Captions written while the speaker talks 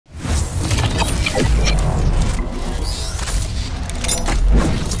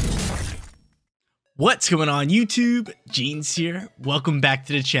What's going on YouTube? Jeans here. Welcome back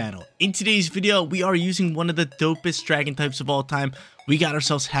to the channel. In today's video, we are using one of the dopest dragon types of all time. We got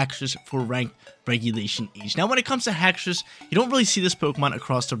ourselves Haxorus for ranked Regulation H. Now when it comes to Haxorus, you don't really see this Pokemon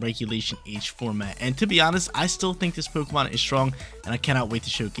across the Regulation H format. And to be honest, I still think this Pokemon is strong and I cannot wait to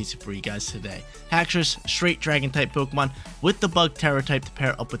showcase it for you guys today. Haxorus, straight dragon type Pokemon with the bug Terror type to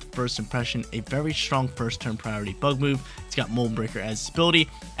pair up with First Impression, a very strong first turn priority bug move. It's got Mold Breaker as its ability,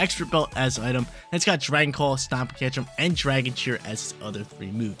 Expert Belt as item, and it's got Dragon Claw, Stomp Catch and Dragon Cheer as its other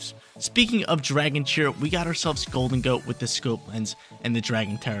three moves. Speaking of Dragon Cheer, we got ourselves Golden Goat with the Scope Lens and the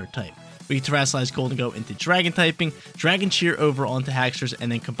Dragon Terror type. We can Terrasilize Golden Goat into Dragon typing, Dragon Cheer over onto Haxorus,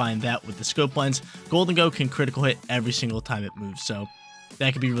 and then combine that with the Scope Lens. Golden Goat can critical hit every single time it moves, so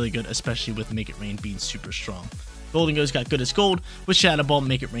that could be really good, especially with Make It Rain being super strong. Golden Goat's got good as gold, with Shadow Ball,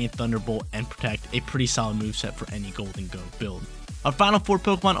 Make It Rain, Thunderbolt, and Protect, a pretty solid moveset for any Golden Goat build. Our final four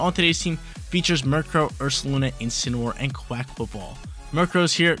Pokemon on today's team features Murkrow, Ursaluna, Incineroar, and Quaquaval.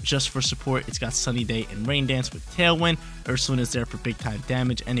 Murkrow's here just for support. It's got Sunny Day and Rain Dance with Tailwind. Ursaluna's there for big time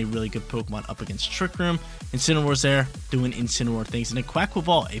damage and a really good Pokemon up against Trick Room. Incineroar's there doing Incineroar things. And then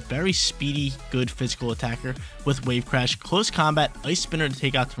Quaquaval, a very speedy, good physical attacker with Wave Crash, Close Combat, Ice Spinner to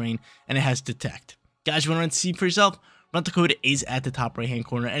take out terrain, and it has Detect. Guys, you want to run to see for yourself? Run the code is at the top right hand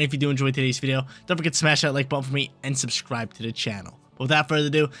corner. And if you do enjoy today's video, don't forget to smash that like button for me and subscribe to the channel. But without further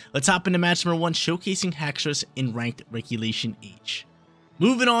ado, let's hop into match number 1, showcasing Haxorus in ranked Regulation H.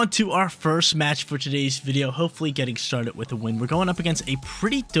 Moving on to our first match for today's video, hopefully getting started with a win. We're going up against a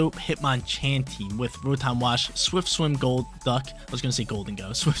pretty dope Hitmonchan team with Rotom Wash, Swift Swim, Gold Duck. I was going to say Golden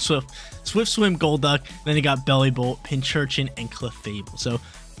Go. Swift Swim, Gold Duck. Then they got Belly Bolt, Pincurchin, and Clefable. So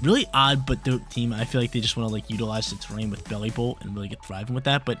really odd but dope team. I feel like they just want to like utilize the terrain with Belly Bolt and really get thriving with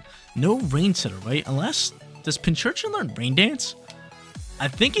that. But no Rain Setter, right? Unless, does Pincurchin learn Rain Dance? I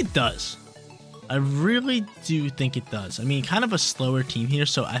think it does. I really do think it does. I mean, kind of a slower team here,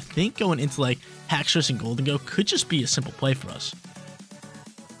 so I think going into like Haxorus and Golden Go could just be a simple play for us.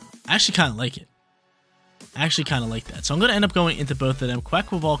 I actually kind of like it. I actually kind of like that. So I'm going to end up going into both of them.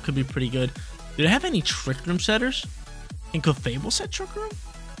 Quaquaval could be pretty good. Do they have any Trick Room setters? Can Clefable set Trick Room?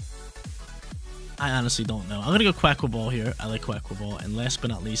 I honestly don't know. I'm going to go Quaquaval here. I like Quaquaval. And last but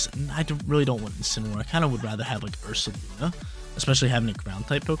not least, I really don't want Incineroar. I kind of would rather have like Ursaluna, especially having a ground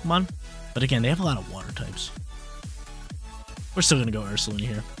type Pokemon. But again, they have a lot of water types. We're still going to go Ursaluna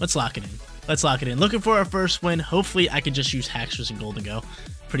here. Let's lock it in. Let's lock it in. Looking for our first win. Hopefully, I can just use Haxorus and Golden Go.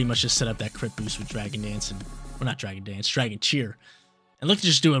 Pretty much just set up that crit boost with Dragon Dance. And, well, not Dragon Dance, Dragon Cheer. And look to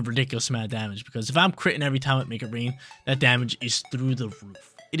just do a ridiculous amount of damage. Because if I'm critting every time it Make It Rain, that damage is through the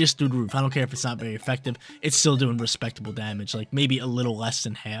roof. It is through the roof. I don't care if it's not very effective. It's still doing respectable damage. Like, maybe a little less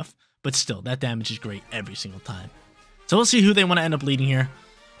than half. But still, that damage is great every single time. So we'll see who they want to end up leading here.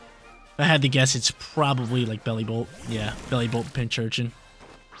 If I had to guess, it's probably like Belly Bolt. Yeah, Belly Bolt, Pincurchin.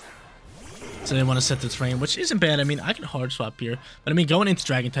 So they want to set the terrain, which isn't bad. I mean, I can hard swap here. But I mean, going into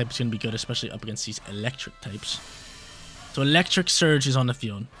Dragon type is going to be good, especially up against these electric types. So Electric Surge is on the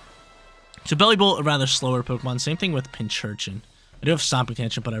field. So Belly Bolt, a rather slower Pokemon. Same thing with Pincurchin. I do have Stomping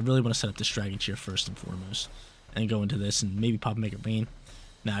Tantrum, but I really want to set up this Dragon Cheer first and foremost. And go into this and maybe pop Make It Rain.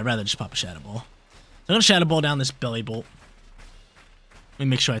 Nah, I'd rather just pop a Shadow Ball. So I'm going to Shadow Ball down this Belly Bolt. Let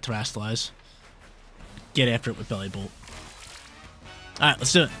me make sure I Terrasilize. Get after it with Belly Bolt. Alright,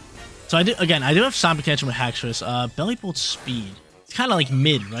 let's do it. So I do have Stomping Tantrum with Haxorus. Belly Bolt's speed. It's kind of like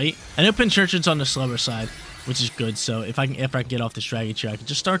mid, right? I know Pincurchin's on the slower side, which is good. So if I can get off this Dragon Cheer, I can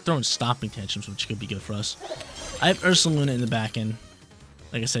just start throwing Stomping Tantrums, which could be good for us. I have Ursaluna in the back end.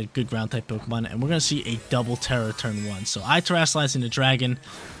 Like I said, good ground type Pokemon. And we're going to see a double Terror turn 1. So I Terrasilize into Dragon.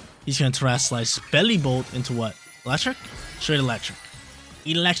 He's going to Terrasilize Belly Bolt into what? Electric? Straight Electric.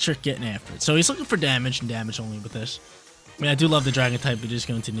 Electric getting after it. So he's looking for damage and damage only with this. I mean, I do love the Dragon type, but it is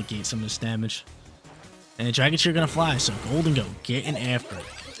going to negate some of this damage. And the Dragon Cheer going to fly, so Golden Go getting after it.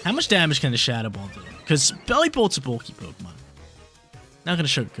 How much damage can the Shadow Ball do? Because Belly Bolt's a bulky Pokemon. Not going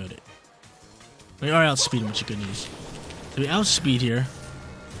to sugarcoat it. We are outspeed him, which is good news. So we outspeed here.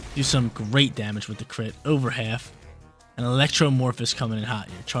 Do some great damage with the crit. Over half. And Electromorphous coming in hot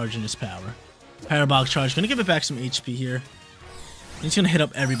here, charging his power. Parabolic Charge. Going to give it back some HP here. He's going to hit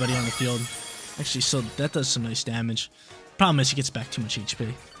up everybody on the field. Actually, so that does some nice damage. Problem is, he gets back too much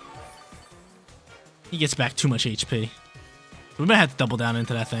HP. He gets back too much HP. We might have to double down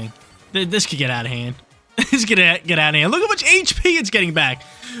into that thing. This could get out of hand. This could get out of hand. Look how much HP it's getting back.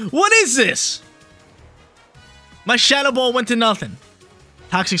 What is this? My Shadow Ball went to nothing.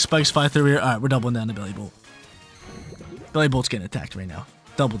 Toxic Spikes fly through here. Alright, we're doubling down to Belly Bolt. Belly Bolt's getting attacked right now.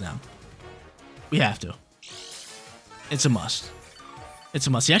 Double down. We have to. It's a must. It's a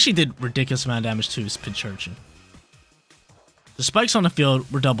must. He actually did ridiculous amount of damage to his Pinchurchin. The spikes on the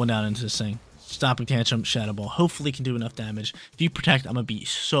field, we're doubling down into this thing. Stomping Tantrum, Shadow Ball. Hopefully can do enough damage. If you protect, I'm going to be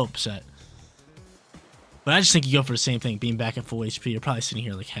so upset. But I just think you go for the same thing. Being back at full HP, you're probably sitting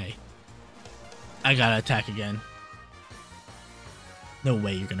here like, hey, I got to attack again. No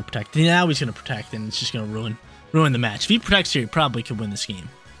way you're going to protect. Now he's going to protect, and it's just going to ruin the match. If he protects here, he probably could win this game.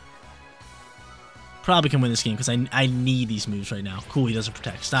 Probably can win this game because I need these moves right now. Cool, he doesn't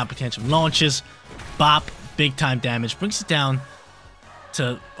protect. Stomping Tantrum launches. Bop. Big time damage. Brings it down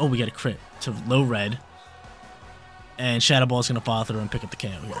to... Oh, we got a crit. To low red. And Shadow Ball is going to follow through and pick up the KO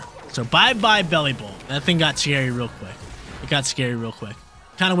here. So bye-bye Belly Bolt. That thing got scary real quick. It got scary real quick.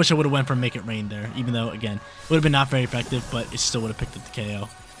 Kind of wish I would have went for Make It Rain there. Even though, again, it would have been not very effective. But it still would have picked up the KO.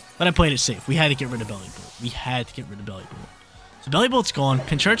 But I played it safe. We had to get rid of Belly Bolt. We had to get rid of Belly Bolt. So Belly Bolt's gone.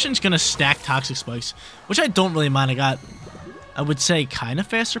 Pinchurchin's going to stack Toxic Spikes. Which I don't really mind. I got, I would say, kind of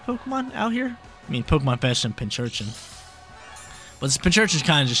faster Pokemon out here. I mean, Pokemon faster than Pinchurchin. But this Pinchurchin's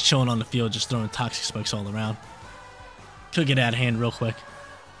kind of just chilling on the field, just throwing Toxic Spikes all around. Could get out of hand real quick.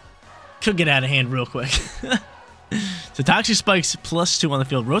 Could get out of hand real quick. So Toxic Spikes +2 on the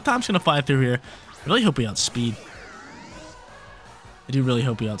field. Rotom's going to fly through here. I really hope we outspeed. I do really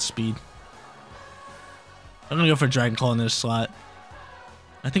hope we outspeed. I'm going to go for a Dragon Claw in this slot.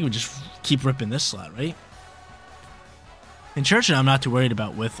 I think we just keep ripping this slot, right? Pinchurchin I'm not too worried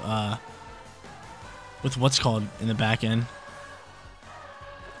about with what's called in the back end.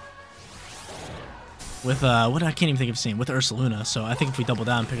 With what I can't even think of saying with Ursaluna. So I think if we double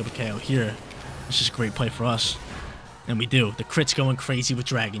down and pick up a KO here, it's just a great play for us. And we do. The crit's going crazy with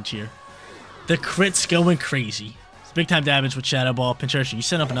Dragon Cheer. The crit's going crazy. It's big time damage with Shadow Ball. Pinchurchin, you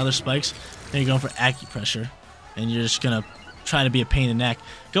set up another spikes, then you're going for Acupressure. And you're just gonna try to be a pain in the neck.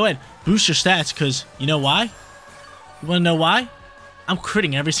 Go ahead, boost your stats, because you know why? You wanna know why? I'm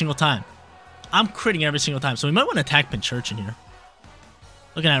critting every single time. I'm critting every single time. So we might want to attack Pinchurchin here.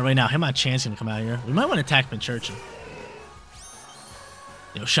 Looking at it right now, Hitmonchan's gonna come out here. We might want to attack Pinchurchin.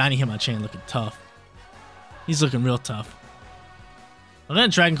 Yo, shiny Hitmonchan looking tough. He's looking real tough. I'm gonna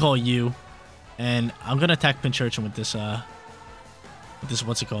Dragon Claw you, and I'm gonna attack Pinchurchin with this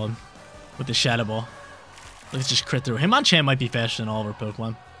what's it called? With the Shadow Ball. Let's just crit through. Hitmonchan might be faster than all of our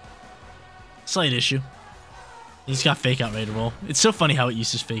Pokemon. Slight issue. He's got Fake Out ready to roll. It's so funny how it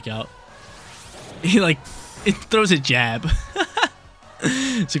uses Fake Out. He it throws a jab.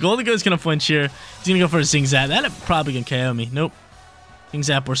 So Golden Go's gonna flinch here. He's gonna go for a Zing Zap. That probably gonna KO me. Nope. Zing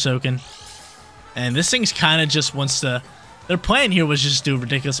Zap or soaking. And this thing's kind of just wants to... Their plan here was just do a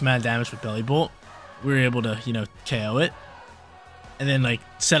ridiculous amount of damage with Belly Bolt. We were able to, you know, KO it. And then,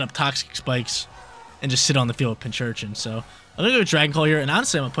 set up Toxic Spikes and just sit on the field with Pinchurchin. So I'm gonna go Dragon Claw here. And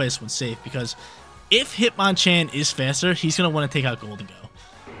honestly, I'm gonna play this one safe because if Hitmonchan is faster, he's gonna want to take out Golden Go.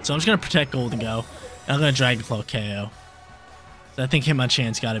 So I'm just gonna protect Golden Go. And I'm gonna Dragon Claw KO. So I think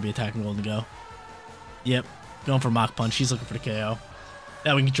Hitmonchan's got to be attacking Golden Go. Yep, going for Mach Punch. He's looking for the KO.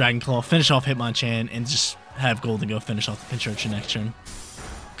 Now we can Dragon Claw, finish off Hitmonchan, and just have Golden Go finish off the Pinchurchin next turn.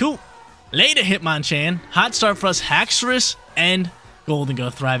 Cool. Later, Hitmonchan. Hot start for us. Haxorus and Golden Go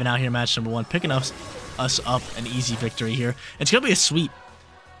thriving out here, match number 1, picking us up an easy victory here. It's gonna be a sweep.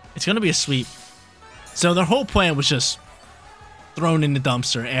 It's gonna be a sweep. So their whole plan was just thrown in the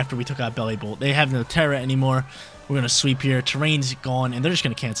dumpster after we took out Belly Bolt. They have no Terra anymore. We're gonna sweep here. Terrain's gone, and they're just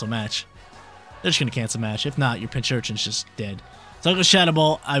gonna cancel match. They're just gonna cancel match. If not, your Pinchurchin's just dead. So I'll go Shadow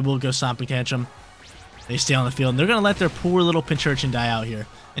Ball. I will go Stomping Tantrum. They stay on the field, and they're gonna let their poor little Pinchurchin die out here.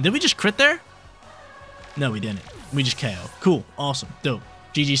 And did we just crit there? No, we didn't. We just KO. Cool. Awesome. Dope.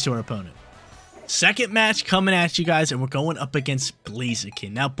 GG's to our opponent. Second match coming at you guys, and we're going up against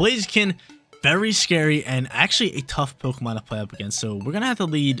Blaziken. Now, Blaziken, very scary and actually a tough Pokemon to play up against. So we're going to have to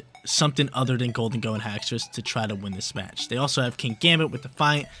lead something other than Golden Go and Haxorus to try to win this match. They also have King Gambit with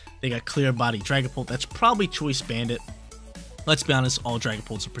Defiant. They got Clear Body Dragapult. That's probably Choice Bandit. Let's be honest, all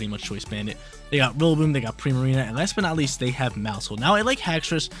Dragapults are pretty much Choice Bandit. They got Rillaboom, they got Primarina, and last but not least, they have Maushold. Now, I like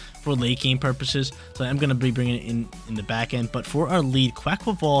Haxorus for late game purposes, so I'm going to be bringing it in the back end. But for our lead,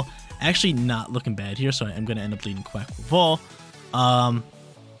 Quaquaval, actually not looking bad here, so I'm going to end up leading Quaquaval.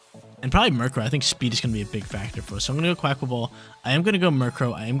 And probably Murkrow. I think speed is going to be a big factor for us. So I'm going to go Quaquaval. I am going to go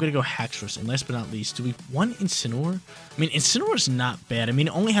Murkrow. I am going to go Haxorus. And last but not least, do we want Incineroar? I mean, Incineroar is not bad. I mean,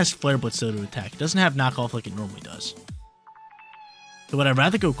 it only has Flare Blitz though to attack. It doesn't have knockoff like it normally does. So would I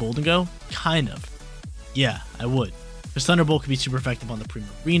rather go Golden Go? Kind of. Yeah, I would. Because Thunderbolt could be super effective on the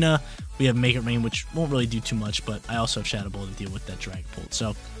Primarina. We have Make It Rain, which won't really do too much, but I also have Shadow Ball to deal with that Dragapult.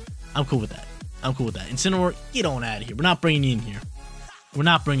 So I'm cool with that. I'm cool with that. Incineroar, get on out of here. We're not bringing you in here. We're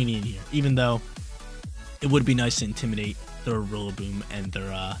not bringing you in here, even though it would be nice to intimidate their Rillaboom and their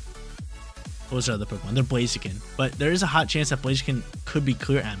what was their other Pokemon? Their Blaziken. But there is a hot chance that Blaziken could be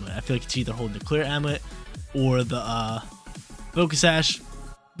Clear Amulet. I feel like it's either holding the Clear Amulet or the Focus Sash.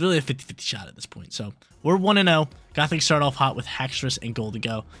 Really a 50-50 shot at this point. So we're 1-0. Got things start off hot with Haxorus and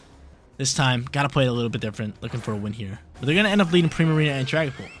Gholdengo. This time, gotta play it a little bit different. Looking for a win here. But they're gonna end up leading Primarina and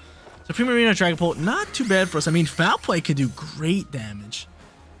Dragapult. So Primarina and Dragapult, not too bad for us. I mean, Foul Play can do great damage.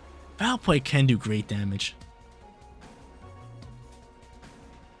 Foul Play can do great damage.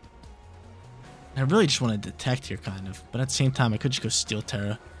 I really just want to detect here, kind of. But at the same time, I could just go Steel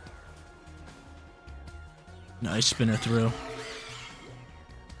Terra. Nice spinner through.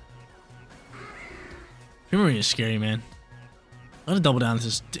 Primarina is scary, man. I'm gonna double down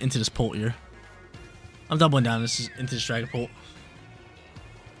into this Pult here. I'm doubling down into this Dragapult.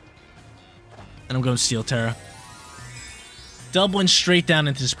 And I'm going Steel Terra. Doubling straight down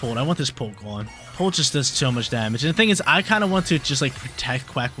into this Pult. I want this Pult gone. Pult just does so much damage. And the thing is, I kind of want to just like protect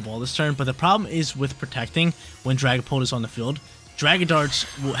Quackle Ball this turn. But the problem is with protecting when Dragapult is on the field, Dragon Darts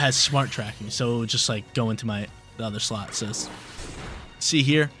has smart tracking. So it will just like go into the other slot. So see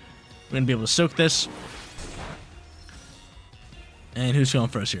here, we're going to be able to soak this. And who's going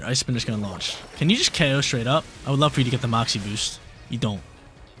first here? Ice Spinner's going to launch. Can you just KO straight up? I would love for you to get the Moxie boost. You don't.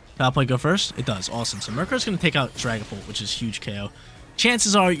 Foul Play go first? It does. Awesome. So Murkrow's going to take out Dragapult, which is huge KO.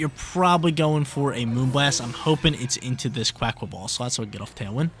 Chances are you're probably going for a Moonblast. I'm hoping it's into this Quackle Ball slot so I can get off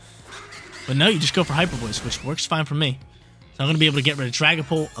Tailwind. But no, you just go for Hyper Voice, which works fine for me. So I'm going to be able to get rid of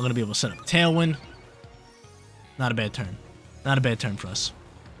Dragapult. I'm going to be able to set up Tailwind. Not a bad turn. Not a bad turn for us.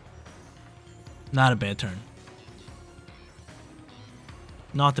 Not a bad turn.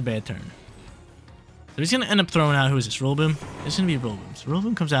 Not a bad turn. So he's going to end up throwing out, who is this, Rillaboom? It's going to be Rillaboom. So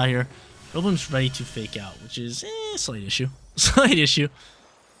Rillaboom comes out here. Rillaboom's ready to fake out, which is a slight issue. Slight issue.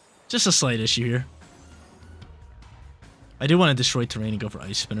 Just a slight issue here. I do want to destroy terrain and go for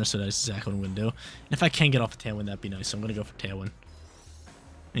Ice Spinner, so that's exactly what I'm going to do. And if I can get off a Tailwind, that'd be nice. So I'm going to go for Tailwind.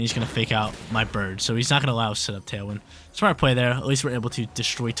 And he's going to fake out my bird, so he's not going to allow us to set up Tailwind. Smart play there. At least we're able to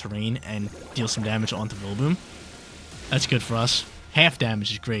destroy terrain and deal some damage onto Rillaboom. That's good for us. Half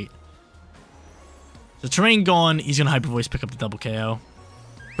damage is great. The terrain gone. He's going to Hyper Voice, pick up the double KO.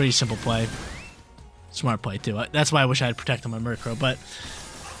 Pretty simple play. Smart play, too. That's why I wish I had Protect on my Murkrow, but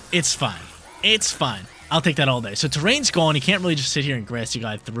it's fine. It's fine. I'll take that all day. So terrain's gone. He can't really just sit here and Grassy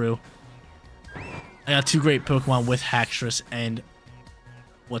Guide through. I got two great Pokemon with Haxorus and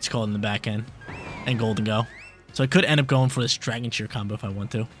what's called in the back end. And Gholdengo. So I could end up going for this Dragon Cheer combo if I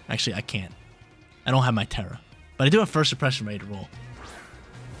want to. Actually, I can't. I don't have my Terra. But I do have First Impression ready to roll.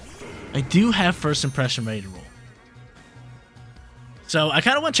 I do have First Impression ready to roll. So I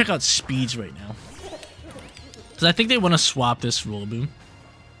kind of want to check out speeds right now. Because I think they want to swap this Rillaboom.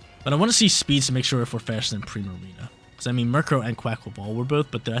 But I want to see speeds to make sure if we're faster than Primarina. Because I mean, Murkrow and Quackle Ball were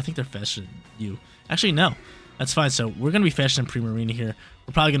both, but I think they're faster than you. Actually, no. That's fine. So we're going to be faster than Primarina here.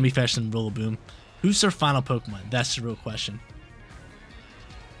 We're probably going to be faster than Rillaboom. Who's their final Pokemon? That's the real question.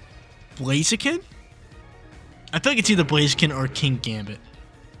 Blaziken? I feel like it's either Blaziken or King Gambit.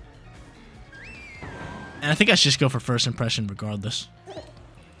 And I think I should just go for First Impression regardless. I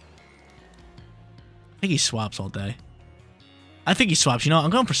think he swaps all day. I think he swaps. You know, I'm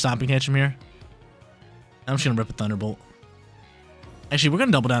going for Stomping Tantrum here. I'm just going to rip a Thunderbolt. Actually, we're going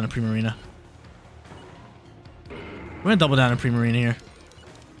to double down on Primarina. We're going to double down on Primarina here.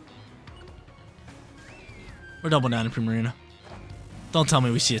 We're doubling down on Primarina. Don't tell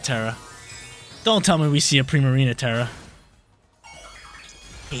me we see a Terra. Don't tell me we see a Primarina Terra.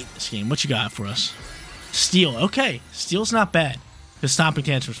 Hate this game. What you got for us? Steel. Okay. Steel's not bad. Because Stomping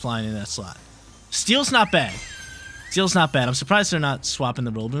Tantrum's flying in that slot. Steel's not bad. Steel's not bad. I'm surprised they're not swapping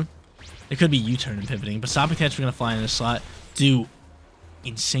the Rillaboom. It could be U-turn and pivoting. But Stomping Tantrum's going to fly in this slot. Do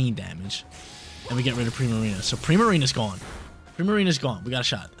insane damage. And we get rid of Primarina. So Primarina's gone. Primarina's gone. We got a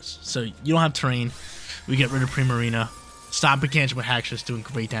shot at this. So you don't have terrain. We get rid of Primarina. Stomping Tantrum with Haxorus doing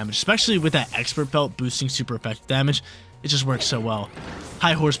great damage. Especially with that Expert Belt boosting super effective damage. It just works so well.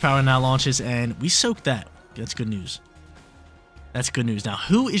 High horsepower now launches, and we soaked that. That's good news. That's good news. Now,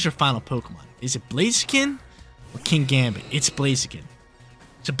 who is your final Pokemon? Is it Blaziken or King Gambit? It's Blaziken.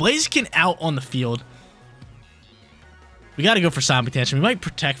 So Blaziken out on the field. We got to go for Stomping Tantrum. We might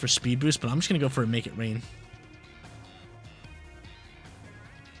Protect for speed boost, but I'm just going to go for a Make It Rain.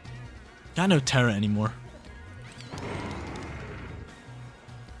 Got no Terra anymore.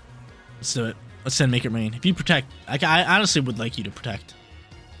 Let's do it. Let's send Make It Rain. If you Protect, I honestly would like you to Protect.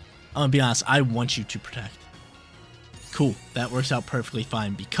 I'm going to be honest. I want you to Protect. Cool. That works out perfectly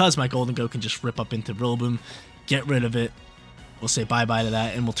fine because my Gholdengo can just rip up into Rillaboom, get rid of it. We'll say bye-bye to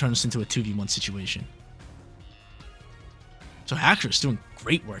that, and we'll turn this into a 2v1 situation. So Haxorus doing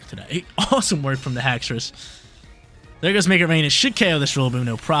great work today. Awesome work from the Haxorus. There goes Make It Rain. It should KO this Rillaboom,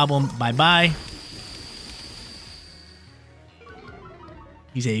 no problem. Bye-bye.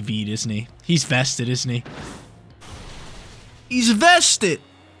 He's AV'd, isn't he? He's vested, isn't he? He's vested!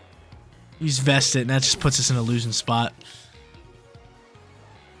 He's vested, and that just puts us in a losing spot.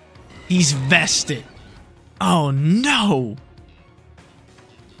 He's vested. Oh, no!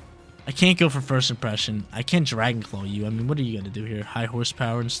 I can't go for first impression. I can't Dragon Claw you. I mean, what are you going to do here? High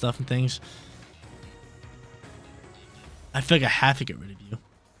horsepower and stuff and things? I feel like I have to get rid of you.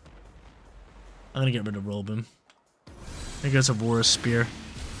 I'm going to get rid of Rillaboom. There goes Aurora Spear.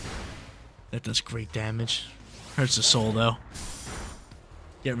 That does great damage. Hurts the soul, though.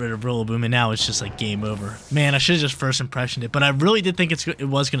 Get rid of Rillaboom, and now it's just like game over. Man, I should have just first impressioned it, but I really did think it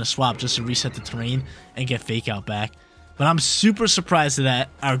was going to swap just to reset the terrain and get Fake Out back. But I'm super surprised that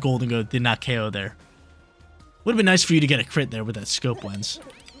our Golden Goat did not KO there. Would have been nice for you to get a crit there with that Scope Lens.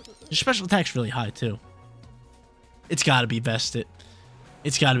 Your special attack's really high, too. It's got to be vested.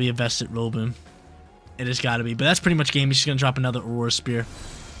 It's got to be a vested Rillaboom. It has got to be. But that's pretty much game. He's just going to drop another Aurora Spear.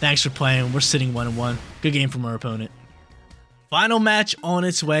 Thanks for playing. We're sitting 1-1. Good game from our opponent. Final match on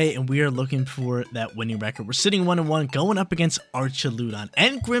its way, and we are looking for that winning record. We're sitting 1-1, going up against Archaludon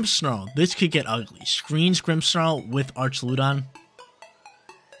and Grimmsnarl. This could get ugly. Screens Grimmsnarl with Archaludon.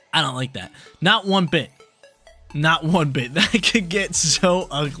 I don't like that. Not one bit. Not one bit. That could get so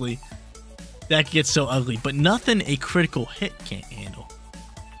ugly. That could get so ugly. But nothing a critical hit can't handle.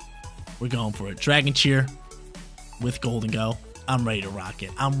 We're going for it. Dragon Cheer with Golden Go. I'm ready to rock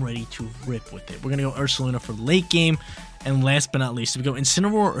it. I'm ready to rip with it. We're going to go Ursaluna for late game. And last but not least, we go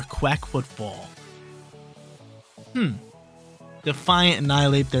Incineroar or Quackfoot Fall. Defiant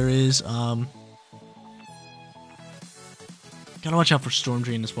Annihilate there is. Gotta watch out for Storm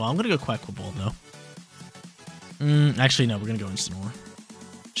Drain as well. I'm going to go Quackfoot Ball, though. Actually, no. We're going to go Incineroar.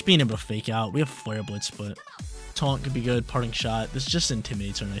 Just being able to Fake Out. We have Flare Blitz, but Taunt could be good. Parting Shot. This just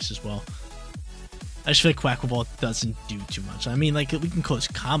Intimidates are nice as well. I just feel like Quackfoot Ball doesn't do too much. I mean, like, we can close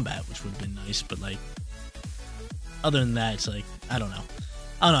combat, which would have been nice, but, like, other than that, it's like, I don't know.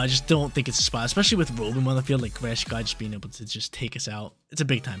 I just don't think it's a spot, especially with Rillaboom on the field, like Grass Guy just being able to just take us out. It's a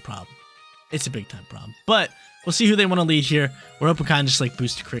big time problem. It's a big time problem. But we'll see who they want to lead here. We're hoping kind of just like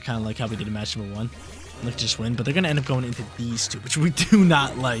boost to crit, kind of like how we did in match number 1. Look, just win, but they're going to end up going into these two, which we do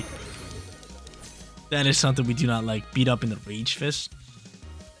not like. That is something we do not like. Beat up in the Rage Fist.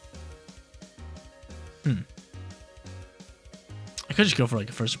 I could just go for like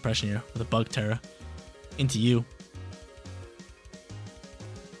a first impression here with a Bug Terra into you.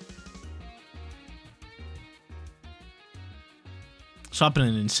 Swapping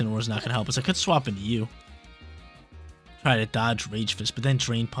an Incineroar is not going to help us. I could swap into you. Try to dodge Rage Fist, but then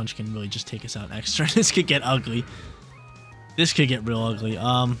Drain Punch can really just take us out next turn. This could get ugly. This could get real ugly.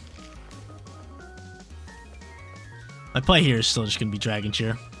 My play here is still just going to be Dragon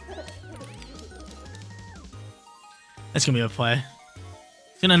Cheer. That's going to be a play.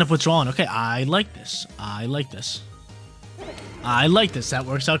 It's going to end up withdrawing. Okay, I like this. I like this. I like this. That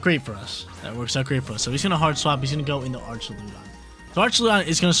works out great for us. That works out great for us. So he's going to hard swap. He's going to go into Archaludon. So Archaludon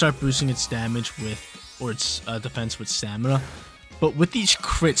is going to start boosting its damage with, or its defense with stamina. But with these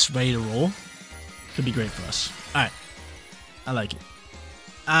crits ready to roll, could be great for us. Alright. I like it.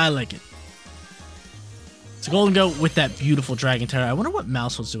 I like it. So Golden Go with that beautiful Dragon Terror. I wonder what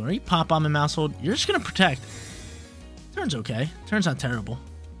Mousehold's doing. Are you Pop Bomb and Mousehold? You're just going to protect. Turn's okay. Turn's not terrible.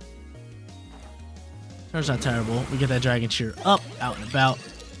 Turn's not terrible. We get that Dragon Cheer up, out and about.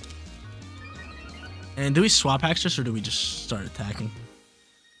 And do we swap Haxorus or do we just start attacking?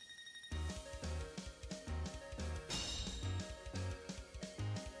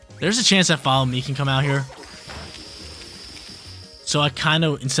 There's a chance that Follow Me can come out here. So I kind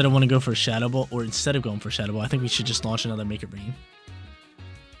of, instead of want to go for a Shadow Ball, or instead of going for a Shadow Ball, I think we should just launch another Make It Rain.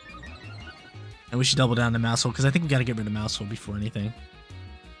 And we should double down the Mousehold, because I think we got to get rid of Mousehold before anything.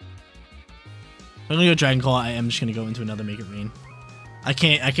 I'm going to go Dragon Claw. I am just going to go into another Make It Rain. I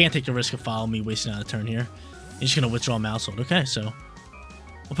can't take the risk of Follow Me wasting out a turn here. He's just going to withdraw Mousehold. Okay, so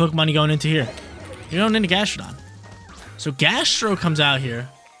what Pokemon are you going into here? You're going into Gastrodon. So Gastro comes out here.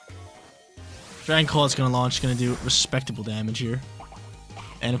 Dragon Claw is going to launch. Going to do respectable damage here.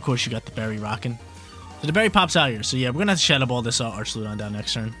 And of course you got the Berry rocking. So the Berry pops out here. So yeah, we're going to have to Shadow Ball this Archaludon down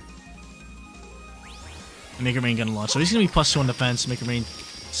next turn. And Make It Rain going to launch. So he's going to be +2 on defense. Make It Rain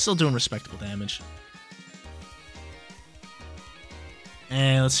still doing respectable damage.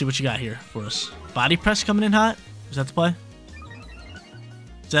 And let's see what you got here for us. Body Press coming in hot. Is that the play?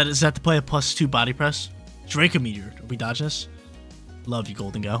 Is that the play? A +2 Body Press? Draco Meteor. Are we dodging this? Love you,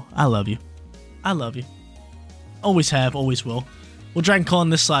 Golden Go. I love you. I love you. Always have, always will. We'll Dragon Claw in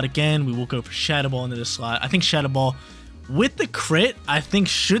this slot again. We will go for Shadow Ball into this slot. I think Shadow Ball, with the crit, I think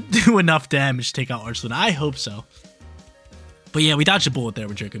should do enough damage to take out Ursaluna. I hope so. But yeah, we dodged a bullet there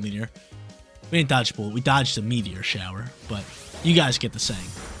with Draco Meteor. We didn't dodge a bullet. We dodged a Meteor Shower. But you guys get the saying.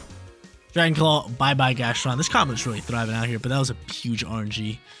 Dragon Claw, bye-bye Gastron. This combo's really thriving out here, but that was a huge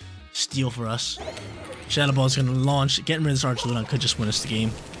RNG steal for us. Shadow Ball is going to launch. Getting rid of this Ursaluna could just win us the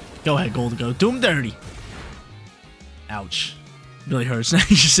game. Go ahead, Gold Go. Do him dirty. Ouch. Really hurts. Now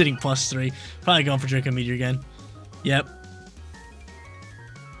he's just sitting +3. Probably going for Draco Meteor again. Yep.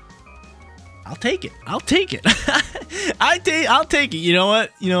 I'll take it. I'll take it. I'll take it. You know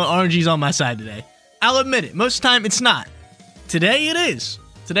what? You know, RNG's on my side today. I'll admit it. Most of the time, it's not. Today, it is.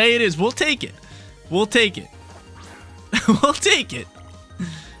 Today, it is. We'll take it. We'll take it. We'll take it.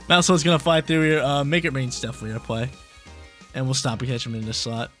 Mousehole's going to fly through here. Make It Rain's definitely going to play. And we'll stop and catch him in this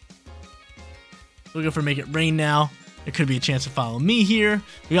slot. We'll go for Make It Rain now. There could be a chance to follow me here.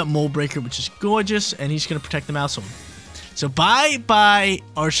 We got Mold Breaker, which is gorgeous, and he's going to protect the Mousehole. So bye-bye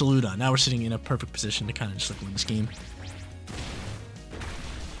Ursaluna. Now we're sitting in a perfect position to kind of just like win this game.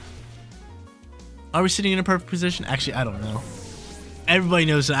 Are we sitting in a perfect position? Actually, I don't know. Everybody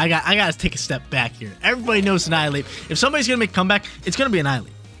knows that I got to take a step back here. Everybody knows Annihilate. If somebody's going to make a comeback, it's going to be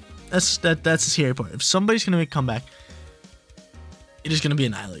Annihilate. That's the scary part. If somebody's going to make a comeback, it is going to be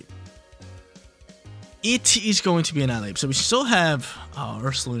Annihilate. It is going to be Annihilate. So we still have... Oh,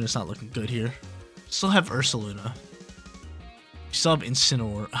 Ursaluna's not looking good here. Still have Ursaluna. We still have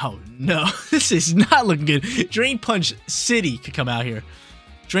Incineroar. Oh, no. This is not looking good. Drain Punch City could come out here.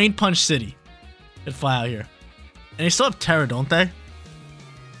 Drain Punch City could fly out here. And they still have Terra, don't they?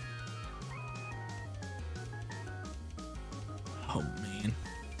 Oh, man.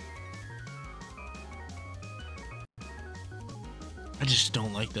 I just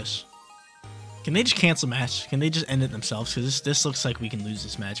don't like this. Can they just cancel match? Can they just end it themselves? Because this looks like we can lose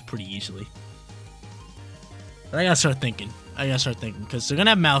this match pretty easily. But I gotta start thinking. Because they're gonna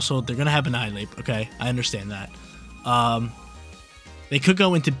have Mousehold. They're gonna have Annihilate. Okay, I understand that. They could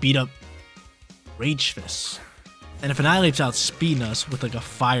go into beat up Rage Fists. And if Annihilate's outspeeding us with like a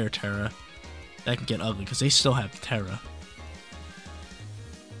Fire Terra, that can get ugly because they still have Terra.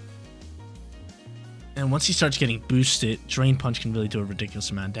 And once he starts getting boosted, Drain Punch can really do a ridiculous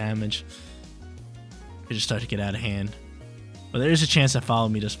amount of damage. Could just start to get out of hand. But there is a chance that Follow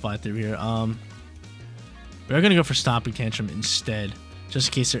Me does fly through here. We're going to go for Stomping Tantrum instead, just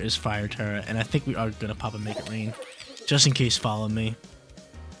in case there is Fire Terra. And I think we are going to pop a Make It Rain, just in case Follow Me.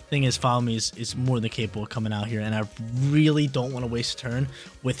 Thing is, Follow Me is more than capable of coming out here, and I really don't want to waste a turn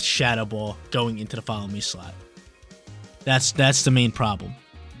with Shadow Ball going into the Follow Me slot. That's the main problem.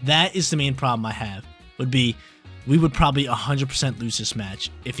 That is the main problem I have, would be we would probably 100% lose this match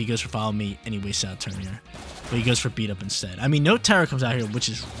if he goes for Follow Me and he wastes out a turn here. But he goes for Beat Up instead. I mean, no Terra comes out here, which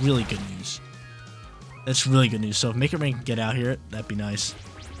is really good news. That's really good news. So if Make It Rain can get out here, that'd be nice.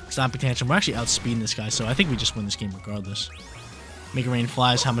 Stomping Tantrum, we're actually outspeeding this guy, so I think we just win this game regardless. Make It Rain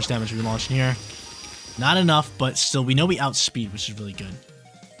flies, how much damage are we launching here? Not enough, but still, we know we outspeed, which is really good.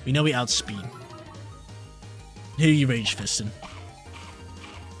 We know we outspeed. Here you Rage Fisting.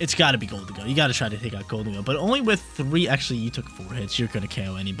 It's got to be Golden Go. You got to try to take out Golden Go. But only with 3, actually, you took 4 hits. You're going to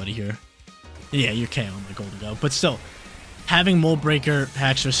KO anybody here. Yeah, you're KOing my Golden Go. But still, having Mold Breaker,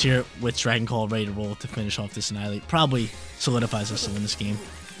 Haxorus here with Dragon Claw ready to roll to finish off this Annihilate probably solidifies us to win this game.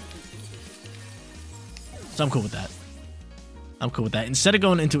 So I'm cool with that. I'm cool with that. Instead of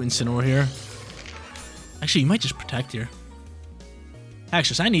going into Incineroar here, actually, you might just Protect here.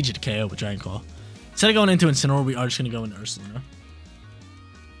 Haxorus, I need you to KO with Dragon Claw. Instead of going into Incineroar, we are just going to go into Ursaluna.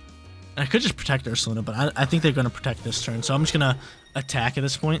 I could just Protect Ursaluna, but I think they're going to Protect this turn. So I'm just going to attack at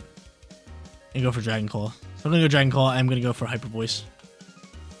this point and go for Dragon Claw. So I'm going to go Dragon Claw. I'm going to go for Hyper Voice.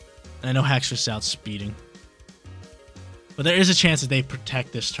 And I know Haxorus is outspeeding. But there is a chance that they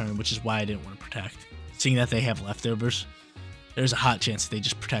Protect this turn, which is why I didn't want to Protect. Seeing that they have leftovers, there's a hot chance that they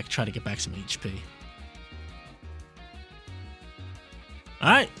just Protect, try to get back some HP.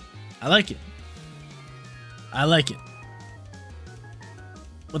 Alright. I like it. I like it.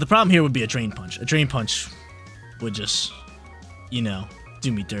 Well, the problem here would be a Drain Punch. A Drain Punch would just, you know,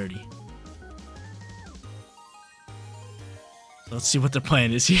 do me dirty. So let's see what their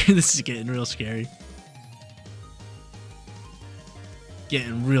plan is here. This is getting real scary.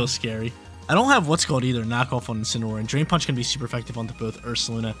 Getting real scary. I don't have what's called either knockoff on Incineroar, and Drain Punch can be super effective onto both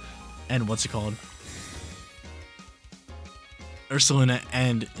Ursaluna and what's it called? Ursaluna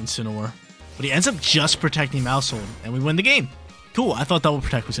and Incineroar. But he ends up just protecting Mousehold, and we win the game. Cool, I thought Double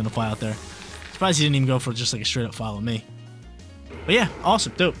Protect was going to fly out there. Surprised he didn't even go for just like a straight up Follow Me. But yeah,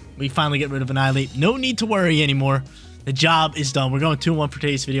 awesome, dope. We finally get rid of Annihilate. No need to worry anymore. The job is done. We're going 2-1 for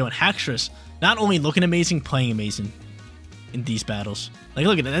today's video, and Haxorus not only looking amazing, playing amazing in these battles. Like,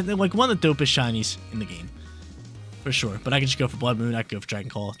 look at that. Like, one of the dopest shinies in the game. For sure. But I can just go for Blood Moon. I can go for Dragon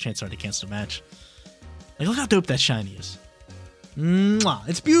Claw. Chance hard to cancel the match. Like, look how dope that shiny is. Mwah.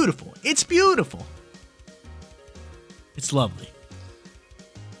 It's beautiful. It's beautiful. It's lovely.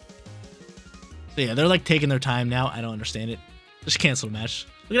 So yeah, they're like taking their time now. I don't understand it. Just cancel the match.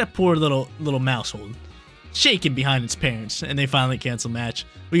 Look at that poor little mouse holding. Shaking behind its parents, and they finally cancel match.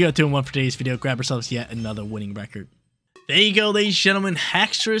 We go 2-1 for today's video. Grab ourselves yet another winning record. There you go, ladies and gentlemen.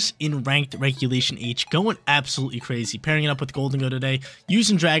 Haxorus in ranked Regulation H, going absolutely crazy. Pairing it up with Golden Go today,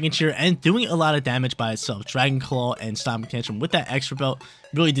 using Dragon Cheer, and doing a lot of damage by itself. Dragon Claw and Stomping Tantrum with that extra belt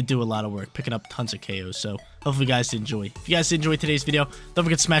really did do a lot of work, picking up tons of KOs. So hopefully you guys did enjoy. If you guys did enjoy today's video, don't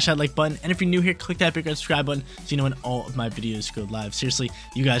forget to smash that like button. And if you're new here, click that big red subscribe button so you know when all of my videos go live. Seriously,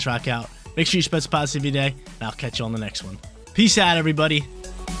 you guys rock out. Make sure you spread some positivity today, and I'll catch you on the next one. Peace out, everybody.